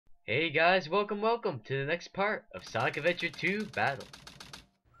Hey guys, welcome to the next part of Sonic Adventure 2 Battle.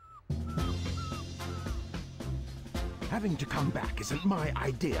 Having to come back isn't my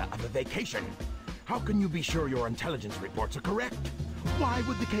idea of a vacation. How can you be sure your intelligence reports are correct? Why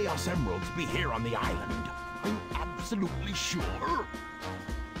would the Chaos Emeralds be here on the island? Are you absolutely sure?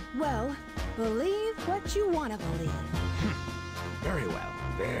 Well, believe what you want to believe. Very well,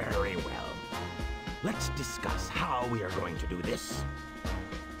 very well. Let's discuss how we are going to do this.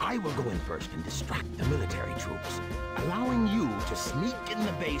 I will go in first and distract the military troops, allowing you to sneak in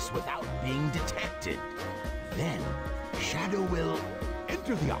the base without being detected. Then, Shadow will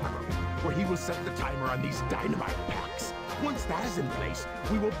enter the armory, where he will set the timer on these dynamite packs. Once that is in place,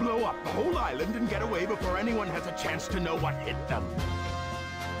 we will blow up the whole island and get away before anyone has a chance to know what hit them.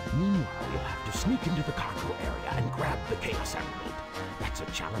 Meanwhile, you'll have to sneak into the cargo area and grab the Chaos Emerald. That's a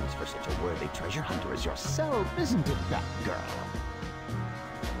challenge for such a worthy treasure hunter as yourself, isn't it, Batgirl?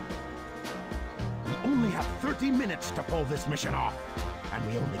 We only have 30 minutes to pull this mission off, and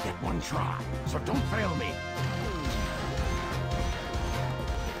we only get one try, so don't fail me.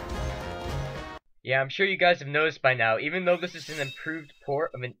 Yeah, I'm sure you guys have noticed by now, even though this is an improved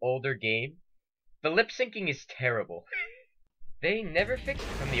port of an older game, the lip syncing is terrible. They never fixed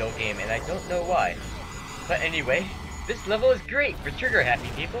it from the old game, and I don't know why. But anyway, this level is great for trigger-happy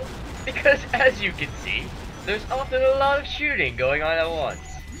people, because as you can see, there's often a lot of shooting going on at once.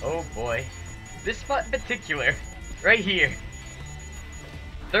 Oh boy. This spot in particular, right here.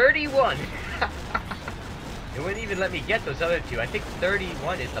 31! It wouldn't even let me get those other two. I think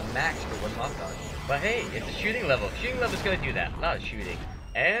 31 is the max for one lock-on. But hey, it's a shooting level. Shooting level's gonna do that. A lot of shooting.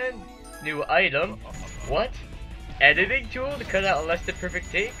 And new item. What? Editing tool to cut out a less than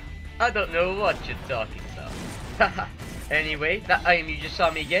perfect take? I don't know what you're talking about. Anyway, that item you just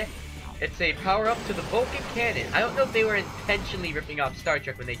saw me get, it's a power-up to the Vulcan Cannon. I don't know if they were intentionally ripping off Star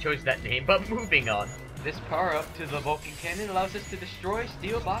Trek when they chose that name, but moving on. This power-up to the Vulcan Cannon allows us to destroy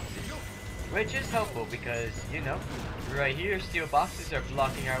steel boxes, which is helpful because, you know, right here, steel boxes are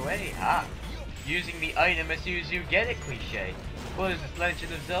blocking our way. Ah, using the item as soon as you get it cliche. What is this,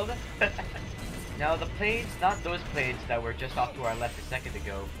 Legend of Zelda? Now the planes, not those planes that were just off to our left a second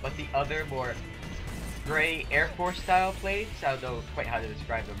ago, but the other more gray Air Force style planes. I don't know quite how to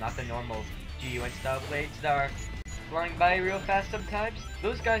describe them, not the normal GUN style planes that are flying by real fast sometimes.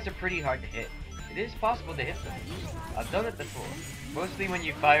 Those guys are pretty hard to hit. It is possible to hit them. I've done it before. Mostly when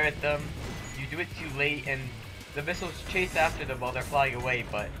you fire at them, you do it too late and the missiles chase after them while they're flying away,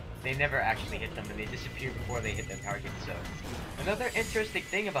 but they never actually hit them and they disappear before they hit their target. So, another interesting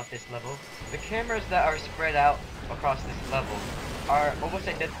thing about this level, the cameras that are spread out across this level are almost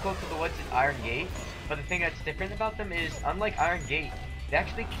identical to the ones in Iron Gate, but the thing that's different about them is, unlike Iron Gate, they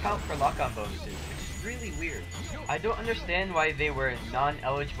actually count for lock-on bonuses, which is really weird. I don't understand why they were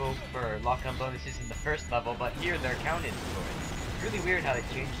non-eligible for lock-on bonuses in the first level, but here they're counted for it. It's really weird how they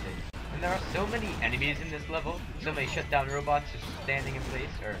changed it. And there are so many enemies in this level, so many shutdown robots just standing in place,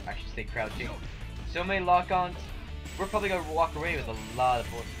 or I should say crouching. So many lock-ons, we're probably going to walk away with a lot of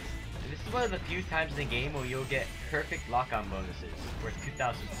bonuses. And this is one of the few times in the game where you'll get perfect lock-on bonuses, worth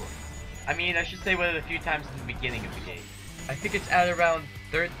 2,000 points. I mean, I should say one of the few times in the beginning of the game. I think it's at around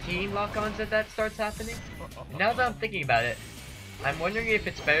 13 lock-ons that starts happening. And now that I'm thinking about it, I'm wondering if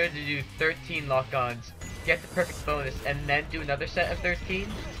it's better to do 13 lock-ons, get the perfect bonus, and then do another set of 13,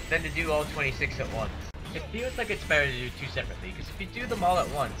 than to do all 26 at once. It feels like it's better to do two separately, because if you do them all at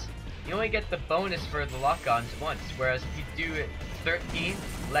once, you only get the bonus for the lock-ons once, whereas if you do it 13,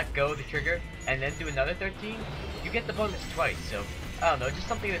 let go the trigger, and then do another 13, you get the bonus twice, so I don't know, just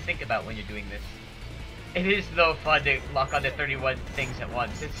something to think about when you're doing this. It is though fun to lock on the 31 things at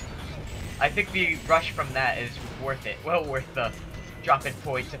once. I think the rush from that is worth it. Well worth the drop-in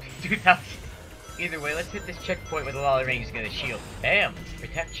points of 2,000. Either way, let's hit this checkpoint with a lot of rings and get a shield. Bam!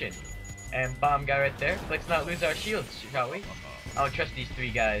 Protection. And bomb guy right there. Let's not lose our shields, shall we? I don't trust these three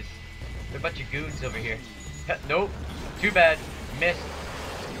guys. They're a bunch of goons over here. Nope. Too bad. Missed.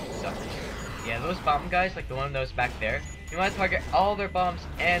 Suckers. Yeah, those bomb guys, like the one that was back there, you want to target all their bombs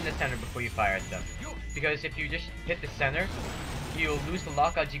and the center before you fire at them. Because if you just hit the center, you'll lose the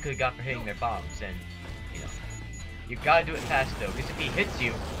lock-ons you could have got for hitting their bombs. And, you know, you gotta do it fast though, because if he hits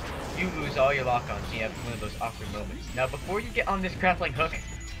you, you lose all your lock-ons. You have one of those awkward moments. Now, before you get on this grappling hook,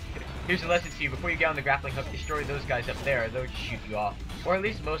 here's a lesson to you. Before you get on the grappling hook, destroy those guys up there. They'll just shoot you off. Or at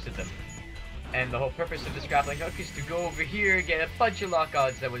least most of them. And the whole purpose of this grappling hook is to go over here and get a bunch of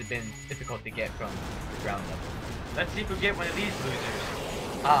lock-ons that would have been difficult to get from the ground level. Let's see if we get one of these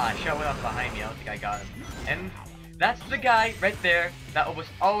losers. Ah, shot went off behind me. I don't think I got him. And that's the guy right there that almost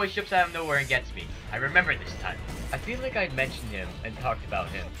always ships out of nowhere and gets me. I remember this time. I feel like I'd mentioned him and talked about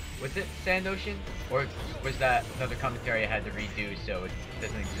him. Was it Sand Ocean? Or was that another commentary I had to redo so it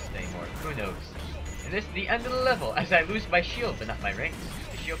doesn't exist anymore? Who knows? And this is the end of the level as I lose my shield but not my rings.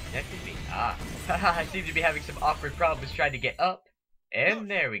 The shield protected me. Ah. Haha, I seem to be having some awkward problems trying to get up. And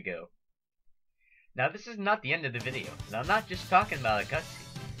there we go. Now this is not the end of the video, and I'm not just talking about a cutscene.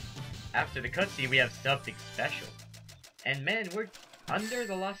 After the cutscene we have something special. And man, we're under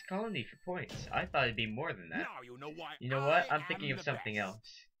the Lost Colony for points. I thought it'd be more than that. Now you know why. You know what? I'm thinking of something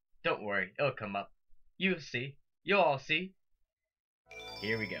else. Don't worry, it'll come up. You'll see. You'll all see.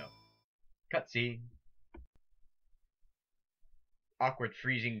 Here we go. Cutscene. Awkward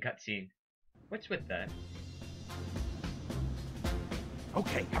freezing cutscene. What's with that?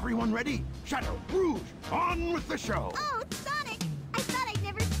 Okay, everyone ready? Shadow, Rouge, on with the show! Oh, Sonic! I thought I'd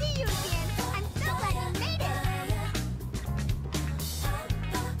never see you again. I'm so glad you made it.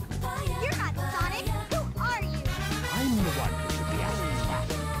 You're not Sonic. Who are you? I'm the one who should be asking that.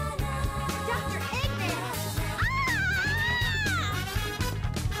 Dr. Eggman.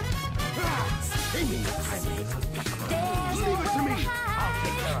 Amy, tiny little pecker. Leave it to me! I'll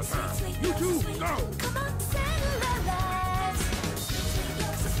take care of her. You two, go! Give up, Amy.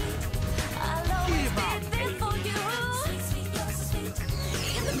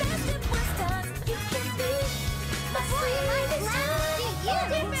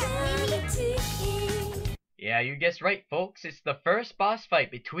 Yeah, you guessed right, folks. It's the first boss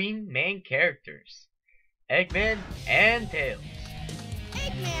fight between main characters, Eggman and Tails.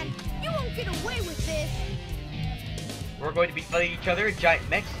 Eggman, you won't get away with this. We're going to be fighting each other in giant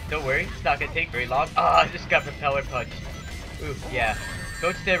mechs. Don't worry, it's not gonna take very long. Ah, I just got propeller punched. Ooh, yeah.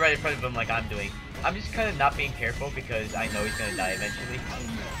 Don't stand right in front of him like I'm doing. I'm just kind of not being careful because I know he's gonna die eventually.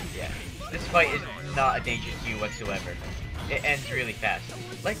 Yeah. This fight is not a danger to you whatsoever. It ends really fast.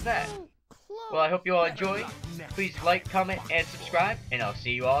 Like that. Well, I hope you all enjoy. Please like, comment, and subscribe, and I'll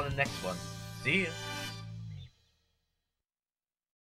see you all in the next one. See ya.